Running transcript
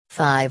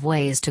5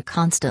 ways to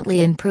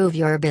constantly improve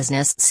your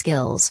business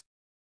skills.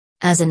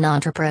 As an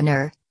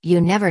entrepreneur,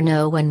 you never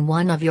know when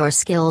one of your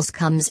skills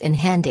comes in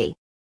handy.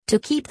 To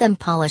keep them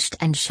polished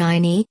and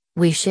shiny,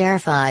 we share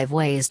 5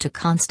 ways to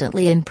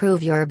constantly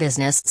improve your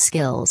business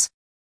skills.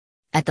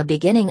 At the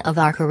beginning of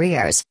our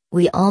careers,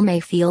 we all may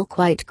feel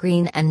quite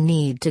green and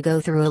need to go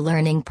through a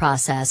learning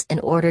process in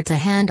order to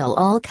handle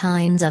all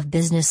kinds of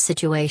business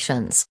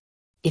situations.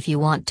 If you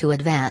want to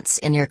advance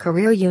in your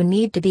career, you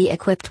need to be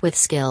equipped with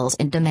skills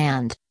in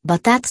demand,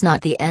 but that's not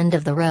the end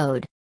of the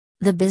road.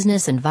 The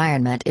business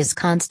environment is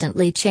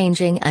constantly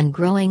changing and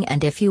growing,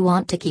 and if you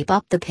want to keep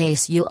up the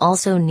pace, you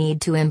also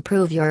need to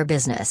improve your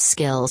business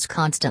skills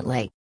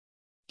constantly.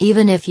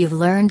 Even if you've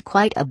learned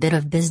quite a bit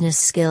of business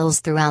skills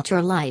throughout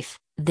your life,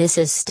 this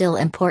is still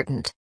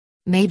important.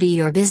 Maybe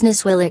your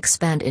business will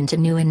expand into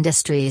new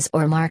industries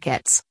or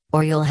markets,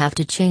 or you'll have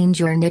to change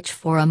your niche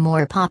for a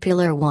more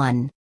popular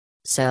one.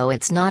 So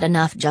it's not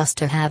enough just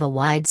to have a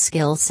wide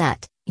skill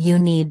set, you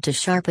need to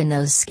sharpen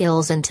those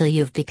skills until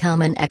you've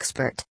become an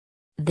expert.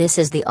 This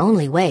is the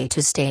only way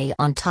to stay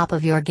on top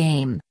of your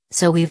game,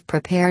 so we've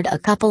prepared a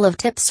couple of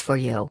tips for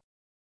you.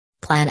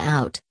 Plan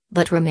out,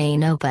 but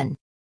remain open.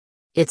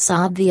 It's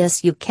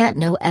obvious you can't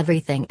know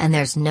everything, and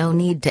there's no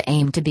need to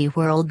aim to be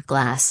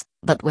world-class,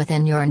 but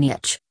within your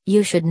niche,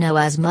 you should know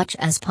as much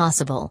as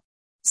possible.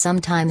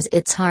 Sometimes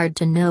it's hard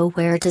to know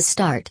where to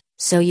start,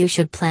 so you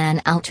should plan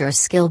out your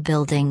skill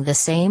building the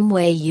same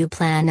way you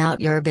plan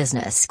out your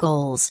business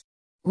goals.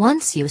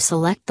 Once you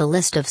select the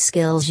list of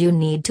skills, you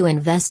need to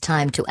invest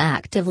time to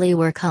actively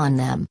work on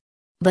them.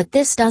 But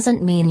this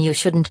doesn't mean you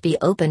shouldn't be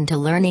open to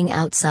learning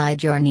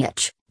outside your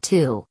niche,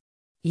 too.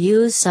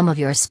 Use some of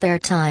your spare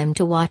time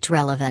to watch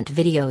relevant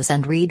videos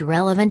and read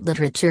relevant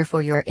literature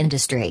for your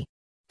industry.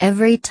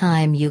 Every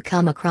time you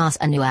come across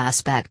a new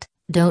aspect,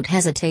 don't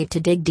hesitate to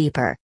dig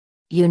deeper.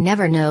 You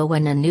never know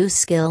when a new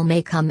skill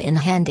may come in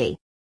handy.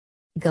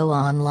 Go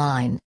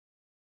online.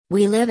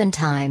 We live in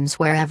times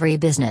where every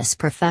business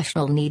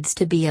professional needs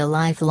to be a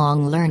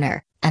lifelong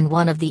learner, and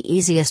one of the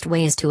easiest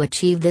ways to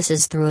achieve this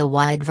is through a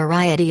wide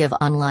variety of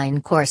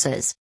online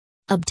courses.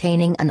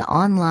 Obtaining an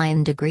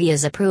online degree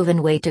is a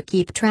proven way to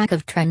keep track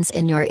of trends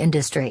in your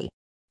industry.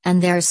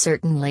 And there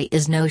certainly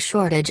is no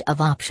shortage of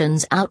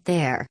options out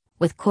there,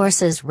 with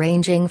courses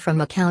ranging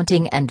from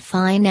accounting and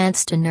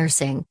finance to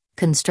nursing,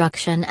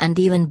 construction, and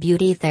even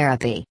beauty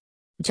therapy.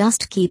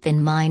 Just keep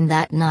in mind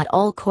that not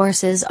all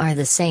courses are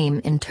the same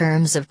in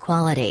terms of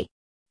quality.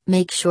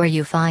 Make sure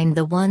you find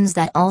the ones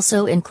that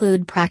also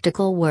include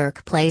practical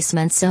work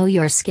placement so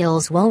your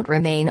skills won't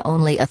remain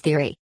only a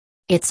theory.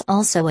 It's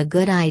also a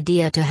good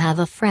idea to have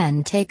a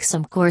friend take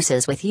some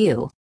courses with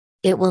you.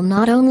 It will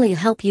not only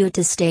help you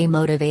to stay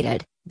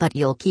motivated, but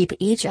you'll keep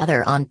each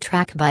other on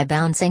track by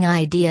bouncing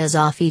ideas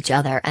off each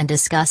other and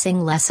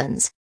discussing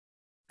lessons.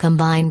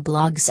 Combine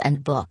blogs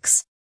and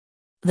books.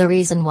 The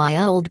reason why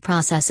old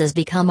processes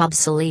become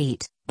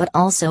obsolete, but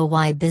also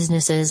why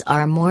businesses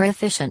are more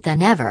efficient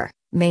than ever,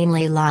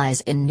 mainly lies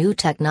in new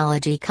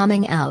technology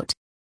coming out.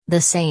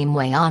 The same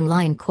way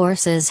online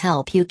courses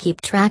help you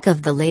keep track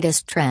of the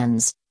latest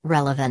trends,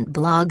 relevant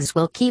blogs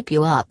will keep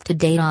you up to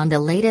date on the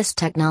latest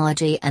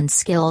technology and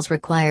skills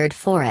required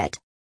for it.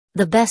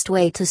 The best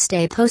way to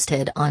stay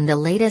posted on the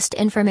latest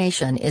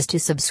information is to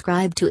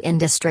subscribe to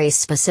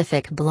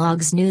industry-specific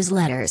blogs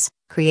newsletters,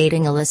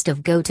 creating a list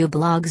of go-to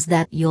blogs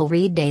that you'll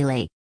read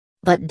daily.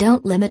 But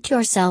don't limit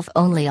yourself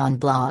only on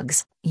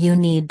blogs, you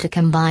need to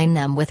combine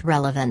them with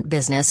relevant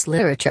business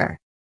literature.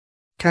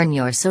 Turn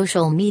your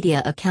social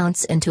media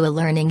accounts into a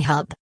learning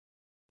hub.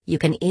 You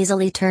can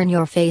easily turn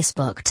your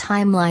Facebook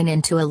timeline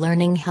into a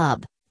learning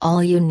hub.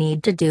 All you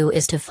need to do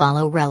is to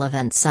follow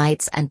relevant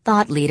sites and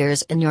thought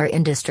leaders in your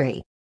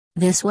industry.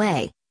 This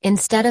way,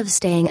 instead of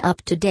staying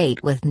up to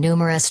date with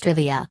numerous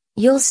trivia,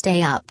 you'll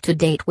stay up to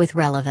date with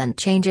relevant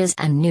changes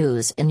and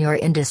news in your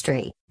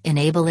industry,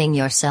 enabling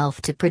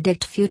yourself to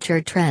predict future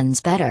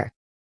trends better.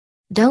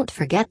 Don't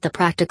forget the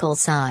practical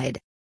side.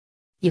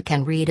 You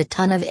can read a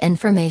ton of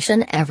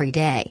information every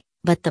day,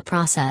 but the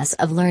process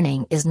of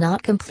learning is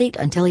not complete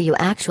until you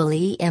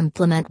actually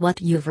implement what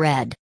you've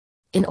read.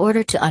 In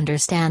order to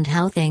understand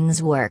how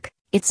things work,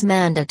 it's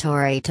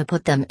mandatory to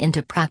put them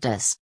into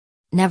practice.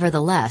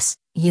 Nevertheless,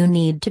 you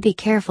need to be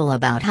careful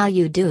about how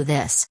you do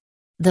this.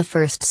 The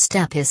first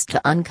step is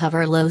to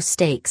uncover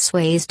low-stakes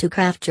ways to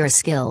craft your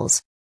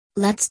skills.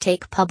 Let's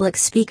take public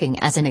speaking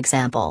as an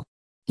example.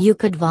 You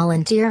could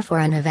volunteer for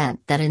an event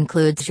that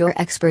includes your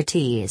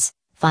expertise,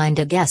 find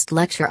a guest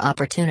lecture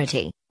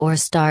opportunity, or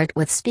start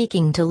with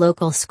speaking to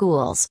local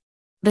schools.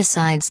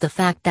 Besides the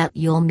fact that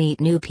you'll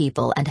meet new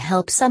people and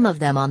help some of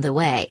them on the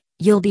way,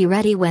 you'll be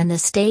ready when the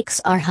stakes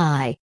are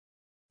high.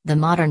 The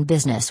modern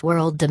business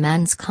world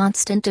demands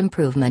constant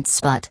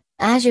improvements, but,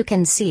 as you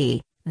can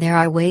see, there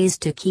are ways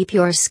to keep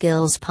your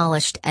skills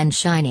polished and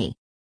shiny.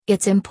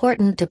 It's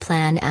important to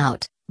plan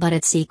out, but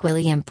it's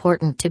equally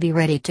important to be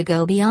ready to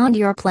go beyond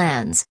your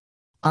plans.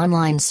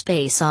 Online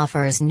space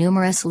offers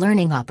numerous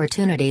learning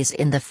opportunities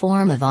in the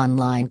form of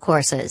online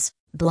courses,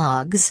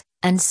 blogs,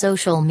 and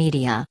social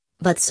media,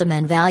 But some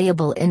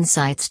invaluable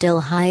insight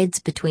still hides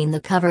between the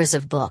covers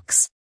of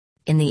books.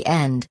 In the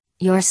end,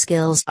 your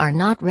skills are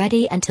not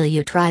ready until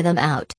you try them out.